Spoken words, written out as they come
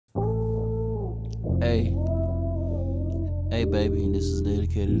Hey, hey baby, this is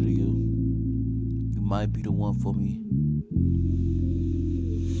dedicated to you. You might be the one for me.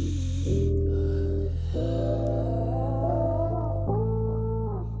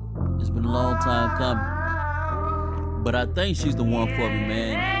 It's been a long time coming, but I think she's the one for me,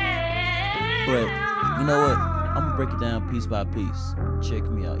 man. But you know what? I'm gonna break it down piece by piece. Check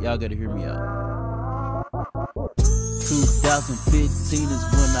me out. Y'all gotta hear me out. 2015 is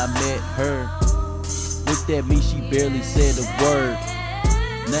when I met her. Looked at me, she barely said a word.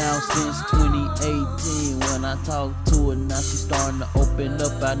 Now since 2018, when I talk to her, now she's starting to open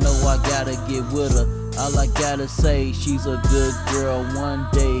up. I know I gotta get with her. All I gotta say, she's a good girl. One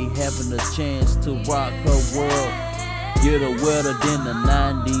day having a chance to rock her world. Get her wetter than the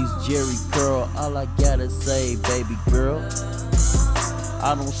 90s Jerry curl. All I gotta say, baby girl,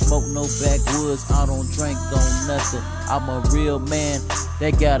 I don't smoke no backwoods, I don't drink on nothing. I'm a real man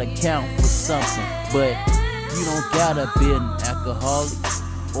that gotta count for something. But you don't gotta be an alcoholic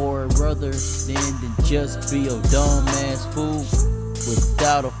or rather than just be a dumbass fool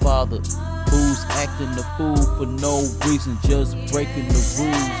without a father who's acting the fool for no reason, just breaking the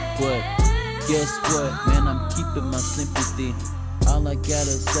rules. But guess what, man, I'm keeping my sympathy. All I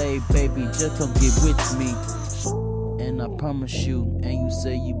gotta say, baby, just come get with me. And I promise you, and you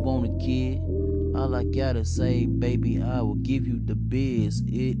say you want a kid, all I gotta say, baby, I will give you the biz.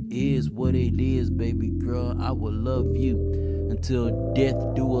 It is what it is, baby girl. I will love you until death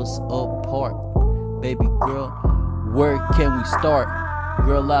do us apart. Baby girl, where can we start?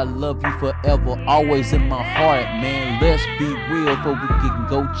 Girl, I love you forever, always in my heart, man. Let's be real before we can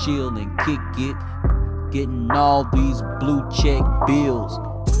go chill and kick it. Getting all these blue check bills.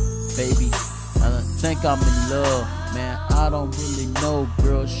 Baby, I think I'm in love, man. I don't really know,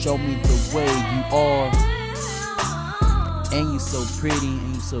 girl. Show me the way you are. And you so pretty,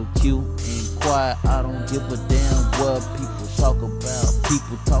 and you so cute and quiet. I don't give a damn what people talk about.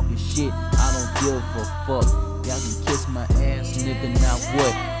 People talking shit, I don't give a fuck. Y'all can kiss my ass, nigga, now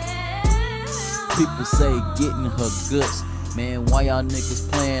what? People say getting her guts. Man, why y'all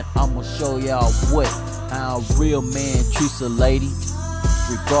niggas playing? I'ma show y'all what. How a real man treats a lady,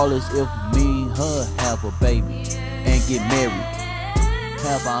 regardless if me and her have a baby and get married.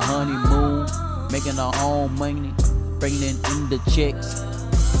 Have our honeymoon, making our own money, bringing in the checks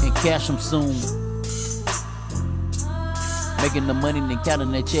and cash them soon. Making the money and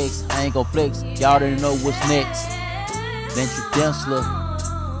counting the checks. I ain't gon' flex, y'all already know what's next. Venture Dancler,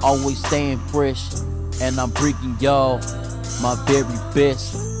 always staying fresh, and I'm bringing y'all my very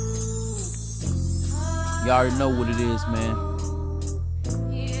best. Y'all already know what it is, man.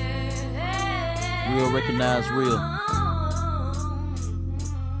 Real recognize real.